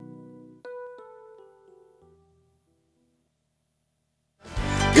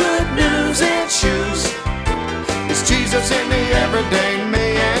day,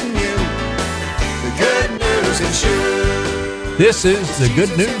 me and you. The Good News and Shoes. This is the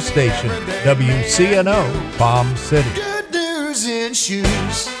Good News Station, WCNO, Palm City. Good News and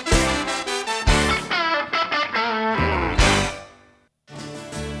Shoes.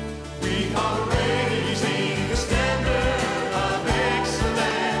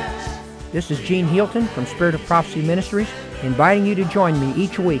 This is Gene Hilton from Spirit of Prophecy Ministries, inviting you to join me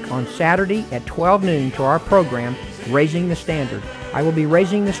each week on Saturday at 12 noon to our program, Raising the Standard. I will be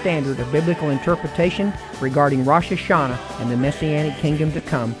raising the standard of biblical interpretation regarding Rosh Hashanah and the Messianic kingdom to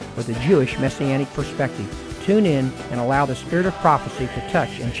come with a Jewish Messianic perspective. Tune in and allow the Spirit of Prophecy to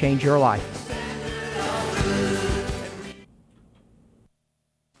touch and change your life.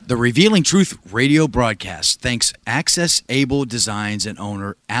 The Revealing Truth radio broadcast thanks Access Able Designs and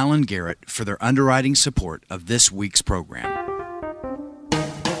owner Alan Garrett for their underwriting support of this week's program.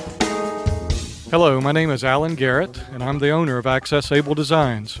 Hello, my name is Alan Garrett, and I'm the owner of Access Able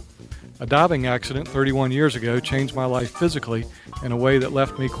Designs. A diving accident 31 years ago changed my life physically in a way that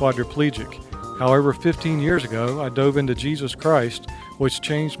left me quadriplegic. However, 15 years ago, I dove into Jesus Christ, which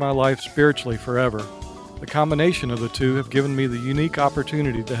changed my life spiritually forever. The combination of the two have given me the unique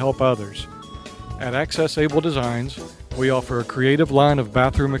opportunity to help others. At Access Able Designs, we offer a creative line of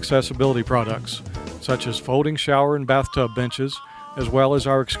bathroom accessibility products, such as folding shower and bathtub benches, as well as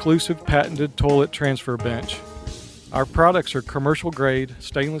our exclusive patented toilet transfer bench. Our products are commercial grade,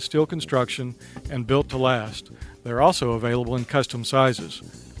 stainless steel construction, and built to last. They're also available in custom sizes.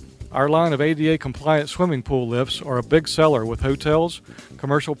 Our line of ADA compliant swimming pool lifts are a big seller with hotels,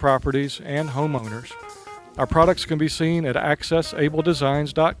 commercial properties, and homeowners. Our products can be seen at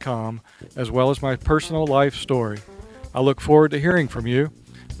accessabledesigns.com, as well as my personal life story. I look forward to hearing from you.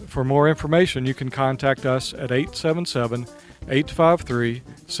 For more information, you can contact us at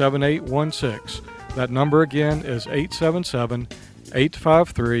 877-853-7816. That number again is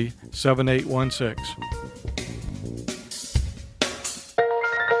 877-853-7816.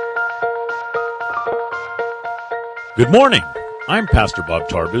 Good morning. I'm Pastor Bob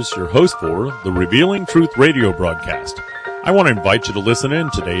Tarbus, your host for the Revealing Truth radio broadcast. I want to invite you to listen in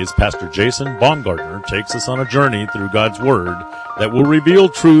today as Pastor Jason Baumgartner takes us on a journey through God's Word that will reveal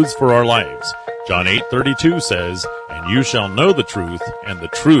truths for our lives. John 8:32 says, "And you shall know the truth, and the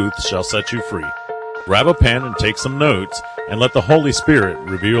truth shall set you free." Grab a pen and take some notes, and let the Holy Spirit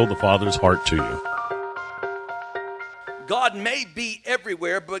reveal the Father's heart to you. God may be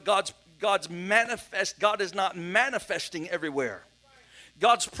everywhere, but God is not manifesting everywhere.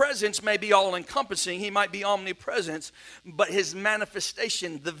 God's presence may be all-encompassing. He might be omnipresent, but his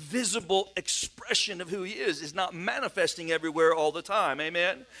manifestation, the visible expression of who he is not manifesting everywhere all the time.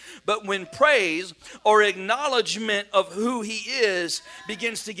 Amen? But when praise or acknowledgement of who he is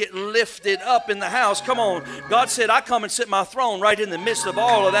begins to get lifted up in the house, come on. God said, I come and sit my throne right in the midst of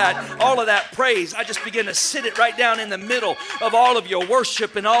all of that praise. I just begin to sit it right down in the middle of all of your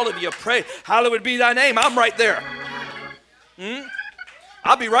worship and all of your praise. Hallowed be thy name. I'm right there.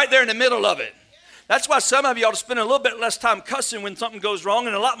 I'll be right there in the middle of it. That's why some of you ought to spend a little bit less time cussing when something goes wrong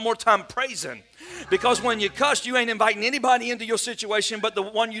and a lot more time praising. Because when you cuss, you ain't inviting anybody into your situation but the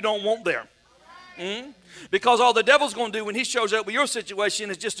one you don't want there. Because all the devil's going to do when he shows up with your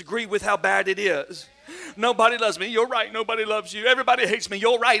situation is just agree with how bad it is. Nobody loves me. You're right. Nobody loves you. Everybody hates me.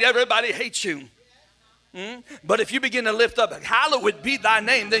 You're right. Everybody hates you. But if you begin to lift up, hallowed be thy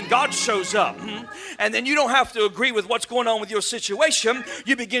name, then God shows up. And then you don't have to agree with what's going on with your situation.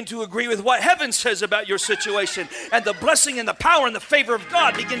 You begin to agree with what heaven says about your situation. And the blessing and the power and the favor of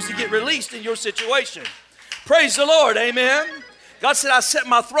God begins to get released in your situation. Praise the Lord. Amen. God said, I set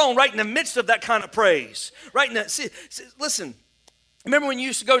my throne right in the midst of that kind of praise. Listen. Remember when you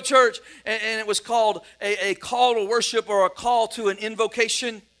used to go to church and it was called a call to worship or a call to an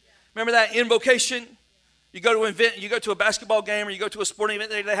invocation? Remember that invocation? You go to a basketball game or you go to a sporting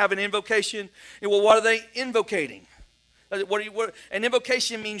event, they have an invocation. Well, what are they invocating? An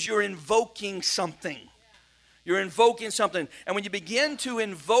invocation means you're invoking something. You're invoking something. And when you begin to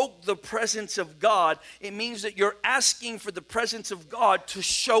invoke the presence of God, it means that you're asking for the presence of God to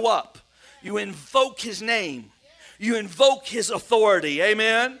show up. You invoke his name. You invoke his authority.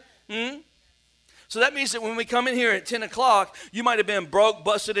 Amen? So that means that when we come in here at 10 o'clock, you might have been broke,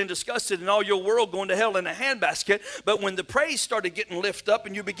 busted, and disgusted, and all your world going to hell in a handbasket. But when the praise started getting lifted up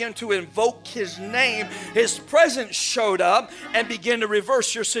and you begin to invoke his name, his presence showed up and began to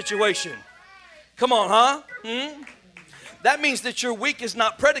reverse your situation. Come on, huh? That means that your week is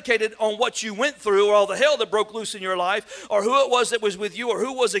not predicated on what you went through or all the hell that broke loose in your life or who it was that was with you or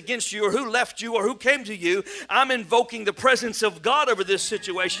who was against you or who left you or who came to you. I'm invoking the presence of God over this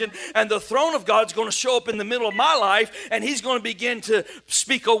situation, and the throne of God's going to show up in the middle of my life, and he's going to begin to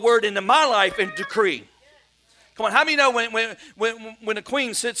speak a word into my life and decree. Come on, how many know when a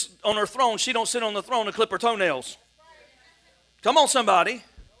queen sits on her throne, she don't sit on the throne to clip her toenails? Come on, somebody.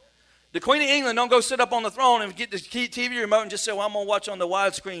 The Queen of England don't go sit up on the throne and get the TV remote and just say, well, I'm going to watch on the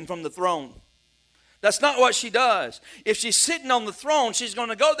widescreen from the throne. That's not what she does. If she's sitting on the throne, she's going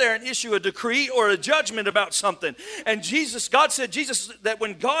to go there and issue a decree or a judgment about something. And God said that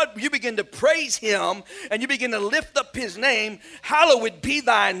when you begin to praise him and you begin to lift up his name, hallowed be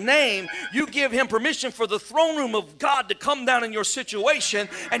thy name, you give him permission for the throne room of God to come down in your situation,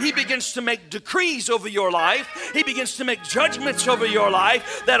 and he begins to make decrees over your life. He begins to make judgments over your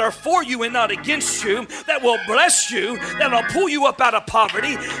life that are for you and not against you, that will bless you, that will pull you up out of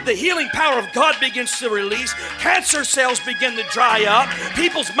poverty. The healing power of God begins to release. Cancer cells begin to dry up.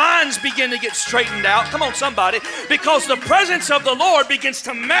 People's minds begin to get straightened out. Come on, somebody. Because the presence of the Lord begins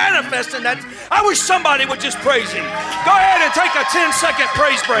to manifest in that. I wish somebody would just praise him. Go ahead and take a 10-second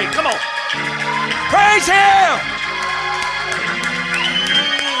praise break. Come on. Praise him.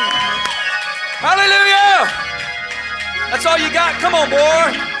 Hallelujah. That's all you got. Come on,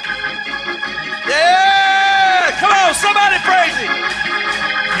 boy. Yeah. Come on, somebody praise him.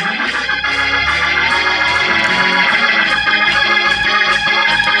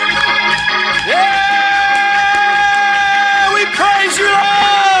 Yeah, we praise you,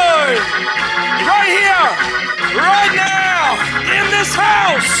 Lord, right here, right now, in this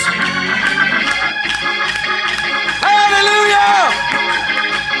house. Hallelujah.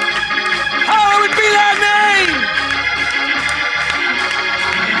 Hallowed be thy name.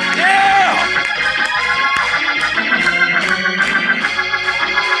 Yeah.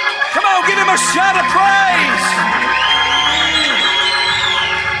 Come on, give him a shout of praise.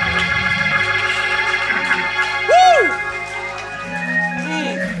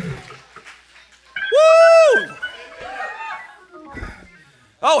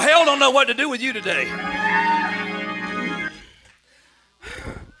 Oh, hell don't know what to do with you today.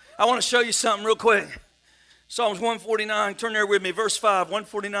 I want to show you something real quick. Psalms 149, turn there with me, verse 5,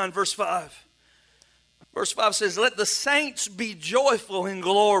 149, verse 5. Verse 5 says, let the saints be joyful in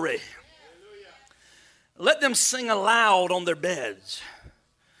glory. Let them sing aloud on their beds.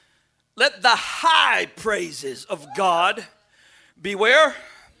 Let the high praises of God be where?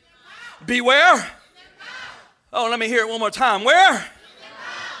 Be where? Oh, let me hear it one more time. Where?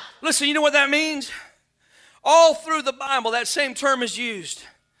 Listen, you know what that means? All through the Bible, that same term is used.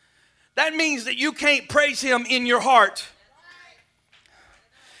 That means that you can't praise him in your heart.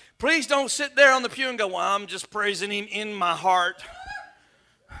 Please don't sit there on the pew and go, well, I'm just praising him in my heart.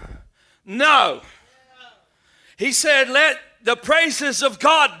 No. He said, let the praises of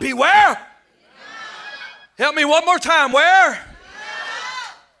God be where? Help me one more time. Where?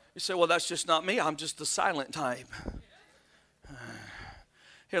 You say, well, that's just not me. I'm just the silent type.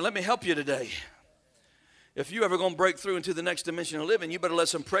 Here, let me help you today. If you ever going to break through into the next dimension of living, you better let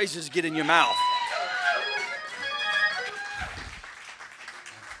some praises get in your mouth.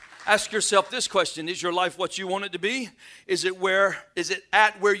 Ask yourself this question. Is your life what you want it to be? Is it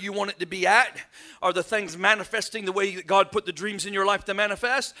at where you want it to be at? Are the things manifesting the way that God put the dreams in your life to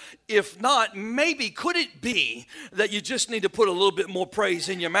manifest? If not, maybe could it be that you just need to put a little bit more praise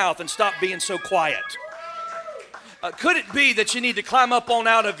in your mouth and stop being so quiet? Could it be that you need to climb up on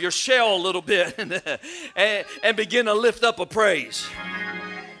out of your shell a little bit and begin to lift up a praise?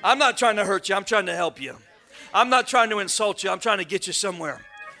 I'm not trying to hurt you. I'm trying to help you. I'm not trying to insult you. I'm trying to get you somewhere.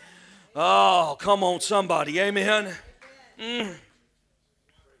 Oh, come on, somebody. Amen.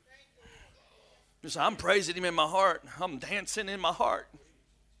 Just, I'm praising him in my heart. I'm dancing in my heart.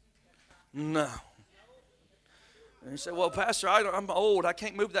 No. And you say, well, Pastor, I'm old. I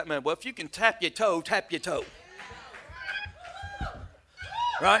can't move that much. Well, if you can tap your toe, tap your toe.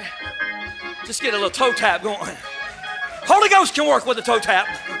 Right? Just get a little toe tap going. Holy Ghost can work with a toe tap.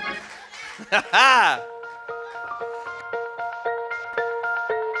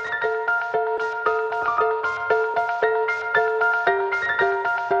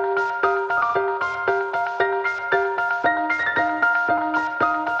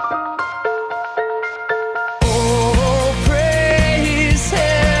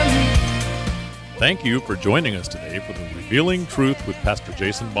 Thank you for joining us today for the Revealing Truth with Pastor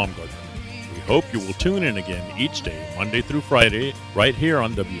Jason Baumgartner. We hope you will tune in again each day, Monday through Friday, right here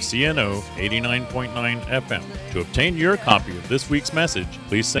on WCNO 89.9 FM. To obtain your copy of this week's message,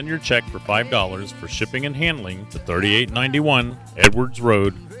 please send your check for $5 for shipping and handling to 3891 Edwards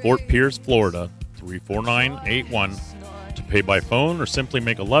Road, Fort Pierce, Florida, 34981. To pay by phone or simply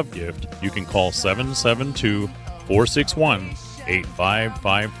make a love gift, you can call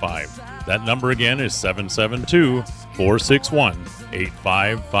 772-461-8555. That number again is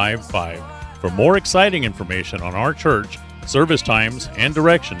 772-461-8555. For more exciting information on our church, service times, and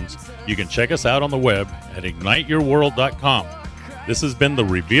directions, you can check us out on the web at igniteyourworld.com. This has been The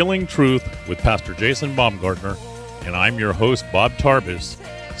Revealing Truth with Pastor Jason Baumgartner, and I'm your host, Bob Tarbis.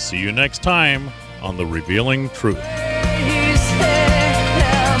 See you next time on The Revealing Truth.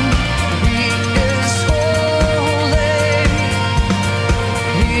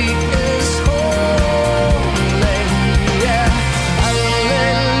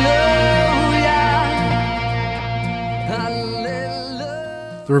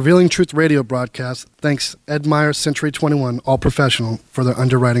 The Revealing Truth radio broadcast thanks Ed Meyer, Century 21, All Professional, for their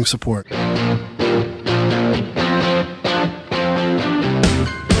underwriting support.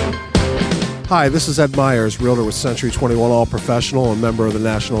 Hi, this is Ed Myers, Realtor with Century 21 All Professional and member of the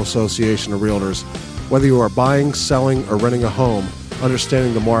National Association of Realtors. Whether you are buying, selling, or renting a home,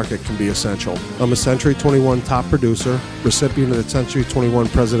 understanding the market can be essential. I'm a Century 21 top producer, recipient of the Century 21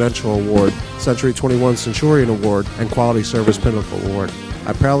 Presidential Award, Century 21 Centurion Award, and Quality Service Pinnacle Award.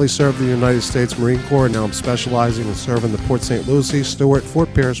 I proudly served the United States Marine Corps, and now I'm specializing in serving the Port St. Lucie, Stewart,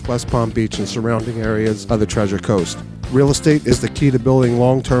 Fort Pierce, West Palm Beach, and surrounding areas of the Treasure Coast. Real estate is the key to building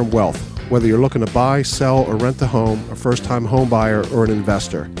long-term wealth, whether you're looking to buy, sell, or rent a home, a first-time home buyer, or an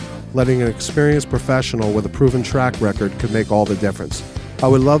investor. Letting an experienced professional with a proven track record can make all the difference. I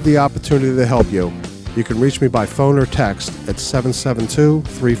would love the opportunity to help you. You can reach me by phone or text at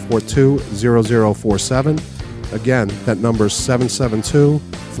 772-342-0047. Again, that number is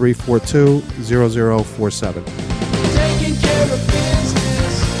 772-342-0047. Taking care of business.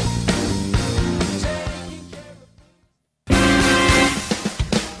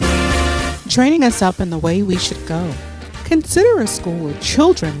 Training us up in the way we should go. Consider a school where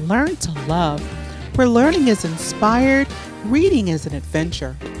children learn to love, where learning is inspired, reading is an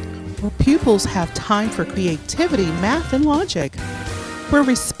adventure, where pupils have time for creativity, math, and logic, where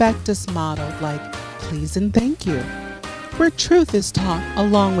respect is modeled like please and thank you, where truth is taught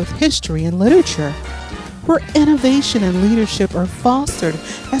along with history and literature, where innovation and leadership are fostered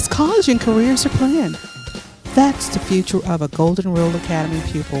as college and careers are planned. That's the future of a Golden Rule Academy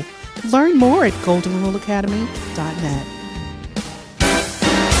pupil. Learn more at goldenruleacademy.net.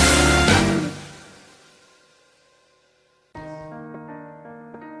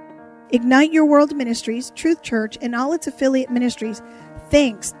 Ignite Your World Ministries, Truth Church, and all its affiliate ministries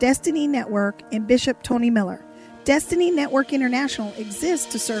thanks Destiny Network and Bishop Tony Miller. Destiny Network International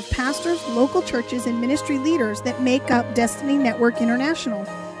exists to serve pastors, local churches, and ministry leaders that make up Destiny Network International.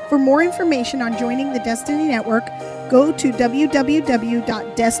 For more information on joining the Destiny Network, go to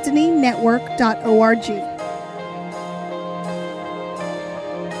www.destinynetwork.org.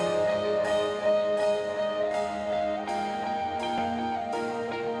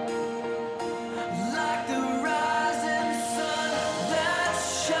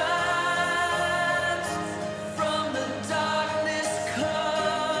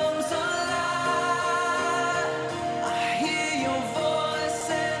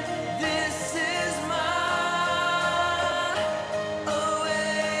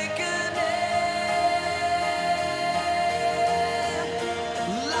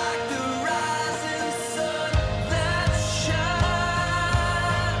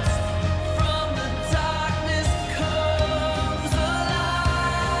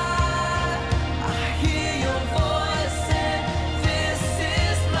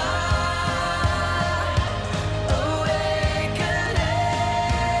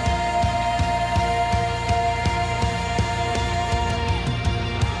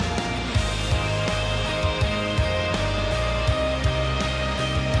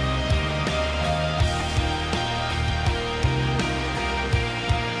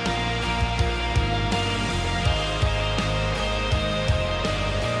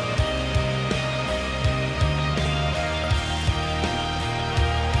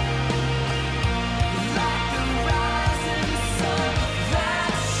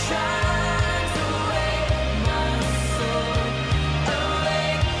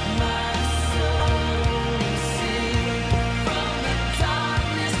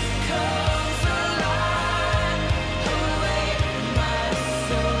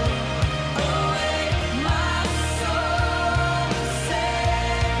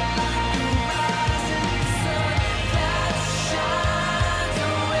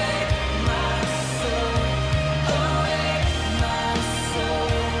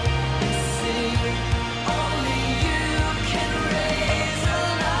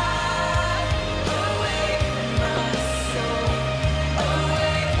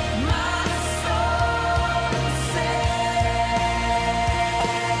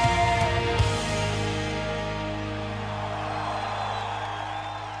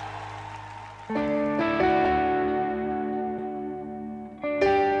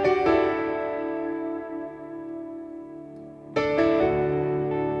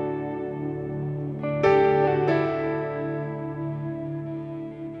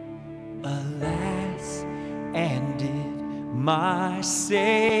 my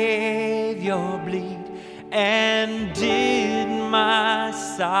Savior bleed? And did my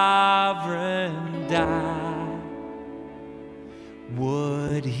sovereign die?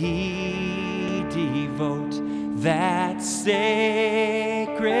 Would he devote that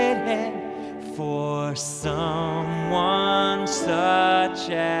sacred head for someone such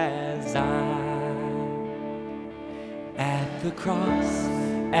as I? At the cross,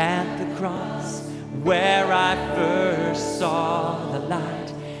 where I first saw the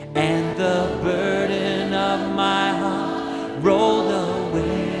light, and the burden of my heart rolled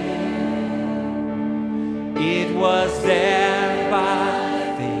away. It was there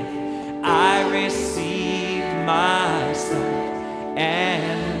by faith I received my sight,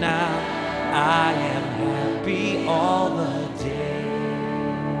 and now I am happy all the day.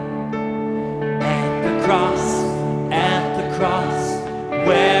 At the cross,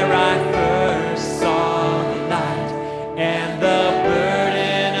 where I first saw the light, and the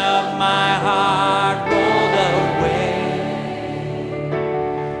burden of my heart rolled away.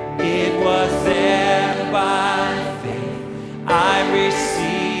 It was there by faith I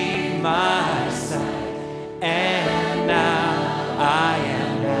received my sight, and now I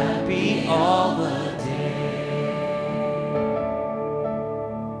am happy all the day.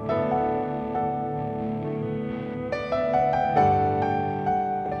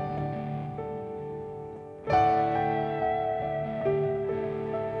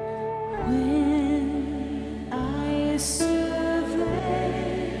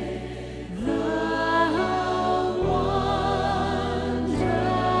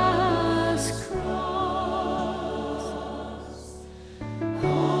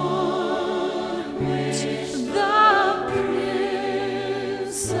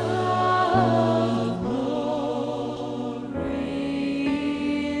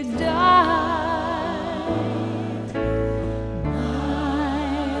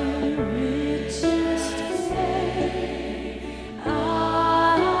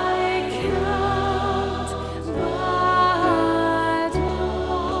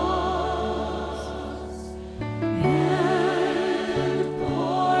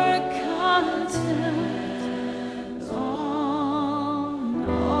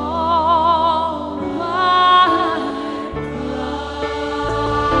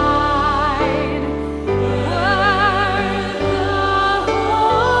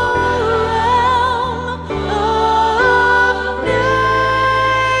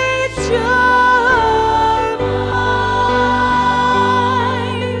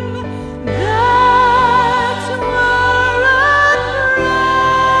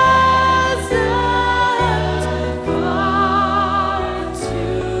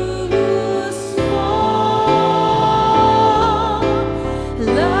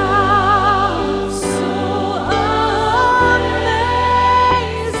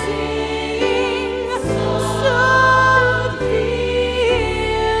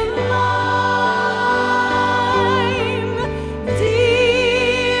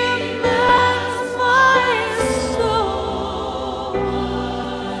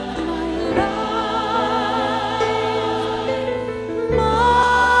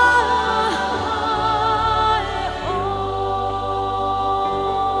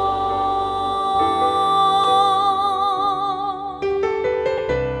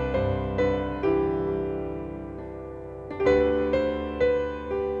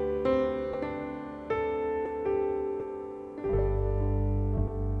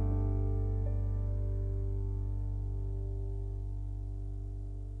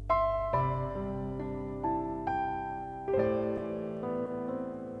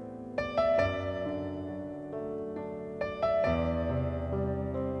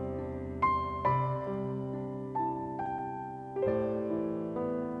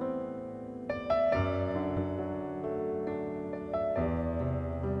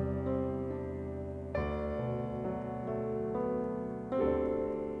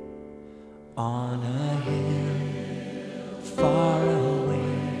 On a hill far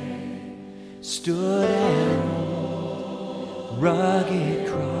away stood an old rugged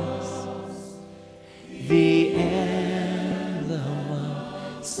cross, the emblem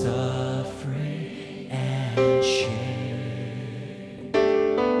of suffering and shame.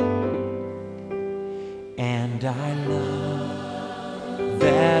 And I love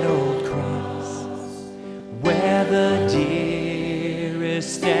that old cross where the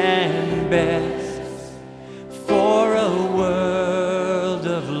dearest and best for a world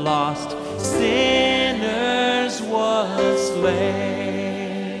of lost sinners was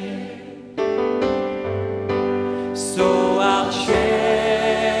slain. So I'll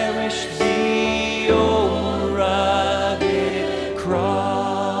cherish the old rugged cross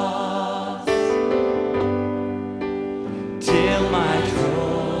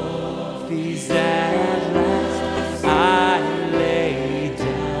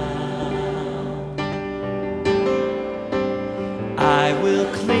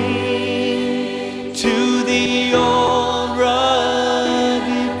cling to the old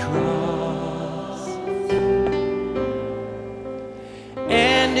rugged cross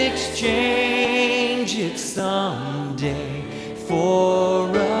and exchange it someday for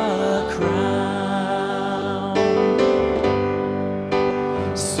a crown.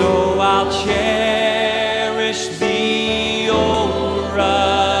 So I'll cherish the old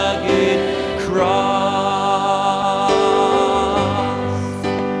rugged cross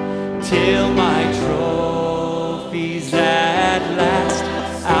till my trophies at last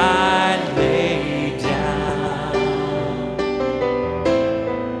I lay down.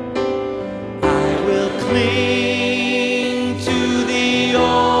 I will cling to the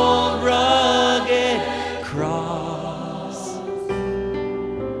old rugged cross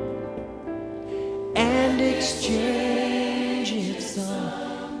and exchange it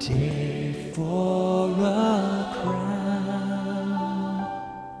someday for a crown.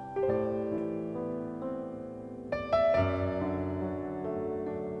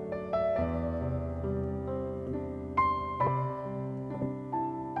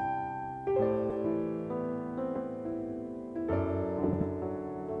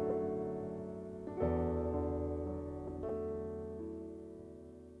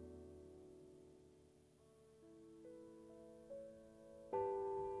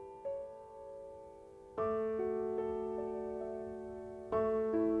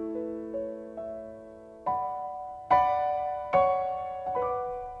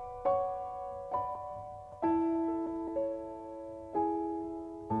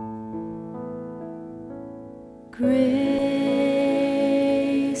 Grace,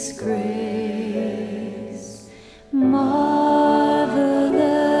 grace, marvelous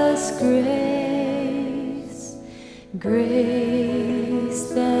grace, grace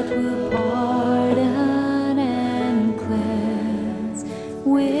that will pardon and cleanse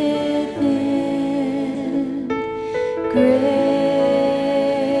within. Grace,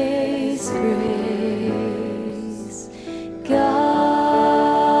 grace, God's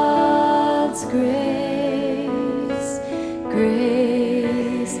grace,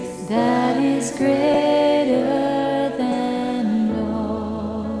 grace that is greater than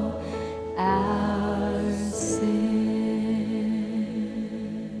all our sin.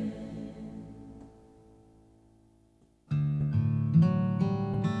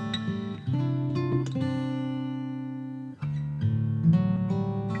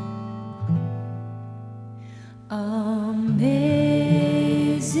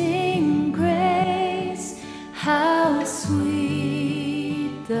 Amazing grace, how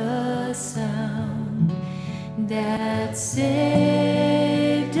sweet the sound that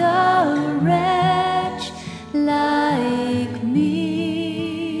saved a wretch like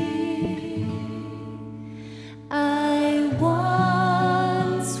me. I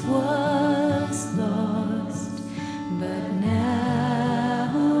once was lost, but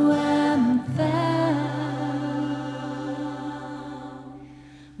now am found.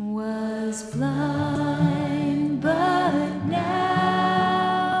 Was blind, but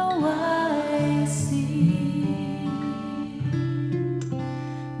now I see.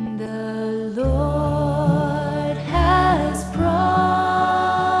 The Lord has promised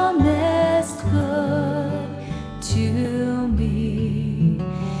good to me.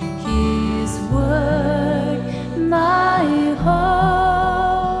 His word, my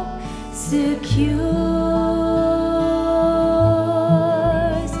hope secures.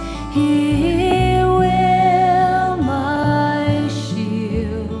 He will my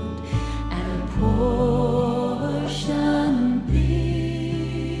shield and portion be.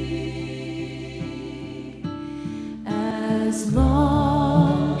 As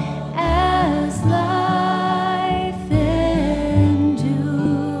long as life endures,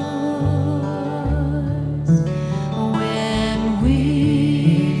 when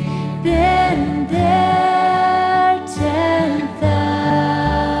we've been there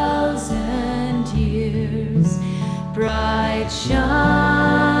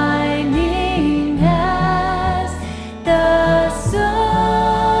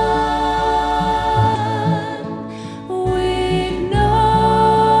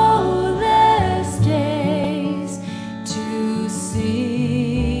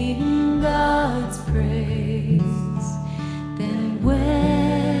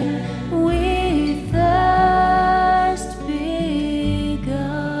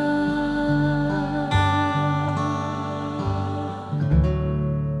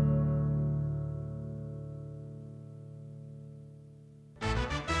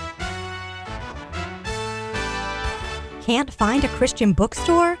Can't find a Christian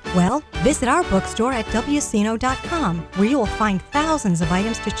bookstore? Well, visit our bookstore at WCNO.com, where you will find thousands of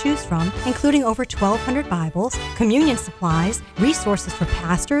items to choose from, including over 1,200 Bibles, communion supplies, resources for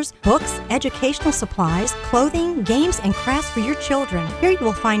pastors, books, educational supplies, clothing, games, and crafts for your children. Here you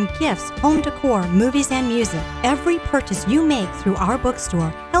will find gifts, home decor, movies, and music. Every purchase you make through our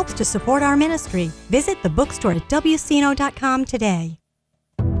bookstore helps to support our ministry. Visit the bookstore at WCNO.com today.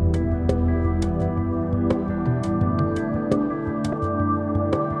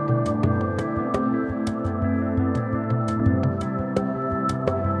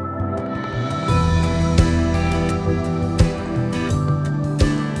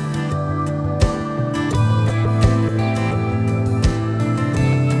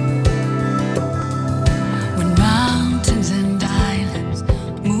 When mountains and islands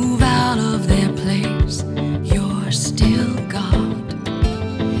move out of their place, you're still God.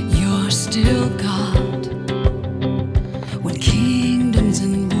 You're still God. When kingdoms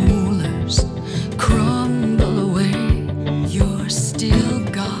and rulers crumble away, you're still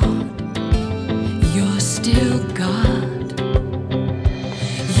God. You're still God.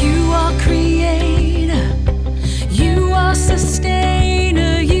 You are creator. You are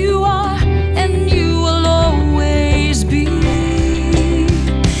sustainer. You are, and you will always be.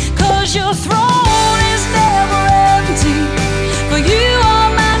 'Cause your throne is never empty. For you are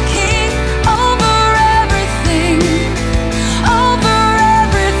my king over everything. Over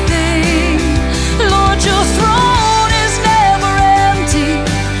everything. Lord, your throne is never empty.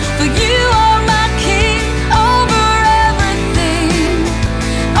 For you are my king over everything.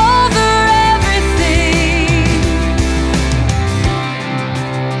 Over everything.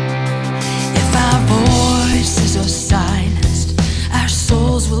 If our voices are silenced, our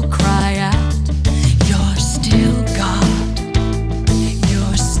souls will cry out. You're still God.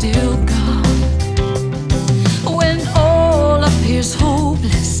 You're still God. When all appears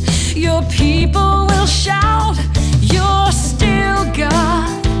hopeless, your people will shout. You're still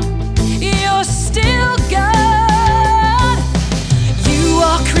God. You're still God. You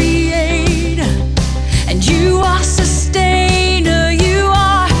are creator, and you are sustainer. You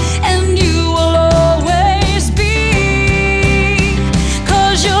are, and you will always be.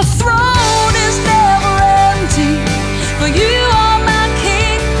 'Cause your throne is never empty. For you are my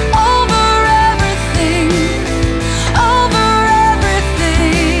king over everything. Over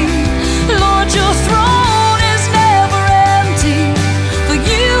everything. Lord, your throne is never empty. For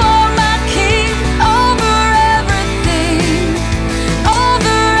you are my king over everything.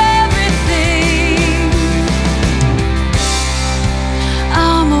 Over everything.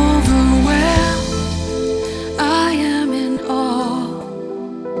 I'm overwhelmed. I am in awe.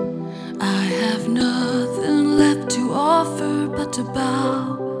 I have nothing left to offer but to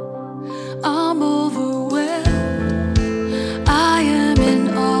bow